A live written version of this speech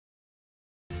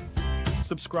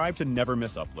subscribe to never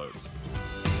miss uploads.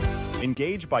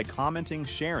 Engage by commenting,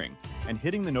 sharing, and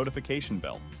hitting the notification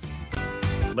bell.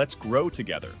 Let's grow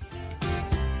together.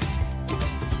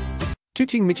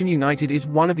 Tooting Mitcham United is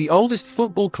one of the oldest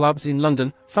football clubs in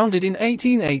London, founded in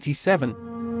 1887.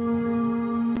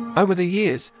 Over the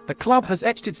years, the club has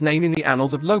etched its name in the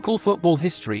annals of local football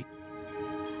history,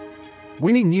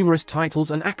 winning numerous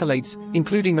titles and accolades,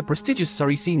 including the prestigious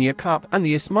Surrey Senior Cup and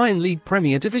the Isthmian League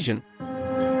Premier Division.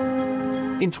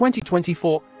 In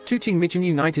 2024, Tooting Mitcham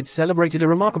United celebrated a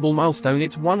remarkable milestone,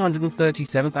 its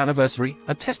 137th anniversary,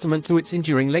 a testament to its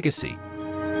enduring legacy.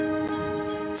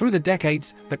 Through the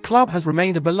decades, the club has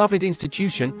remained a beloved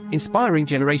institution, inspiring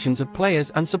generations of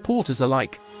players and supporters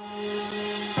alike.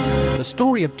 The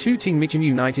story of Tooting Mitcham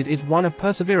United is one of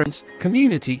perseverance,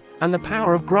 community, and the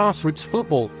power of grassroots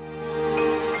football.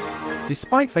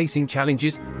 Despite facing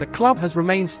challenges, the club has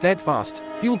remained steadfast,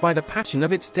 fueled by the passion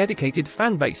of its dedicated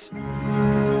fan base.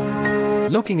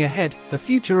 Looking ahead, the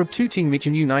future of Tooting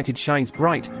Mitcham United shines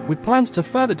bright, with plans to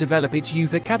further develop its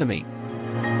youth academy.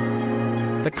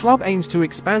 The club aims to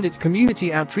expand its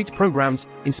community outreach programs,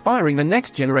 inspiring the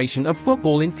next generation of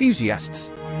football enthusiasts.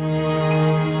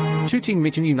 Tooting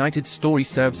Mitcham United's story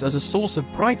serves as a source of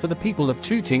pride for the people of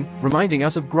Tooting, reminding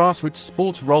us of grassroots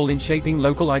sports' role in shaping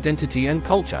local identity and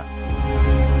culture.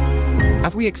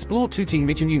 As we explore Tooting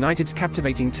Mitcham United's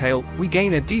captivating tale, we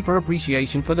gain a deeper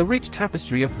appreciation for the rich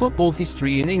tapestry of football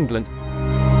history in England.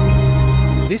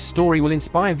 This story will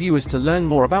inspire viewers to learn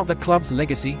more about the club's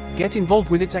legacy, get involved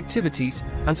with its activities,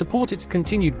 and support its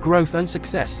continued growth and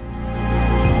success.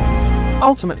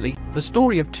 Ultimately, the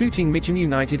story of Tooting Mitcham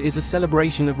United is a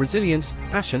celebration of resilience,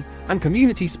 passion, and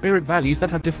community spirit, values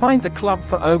that have defined the club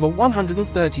for over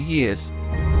 130 years.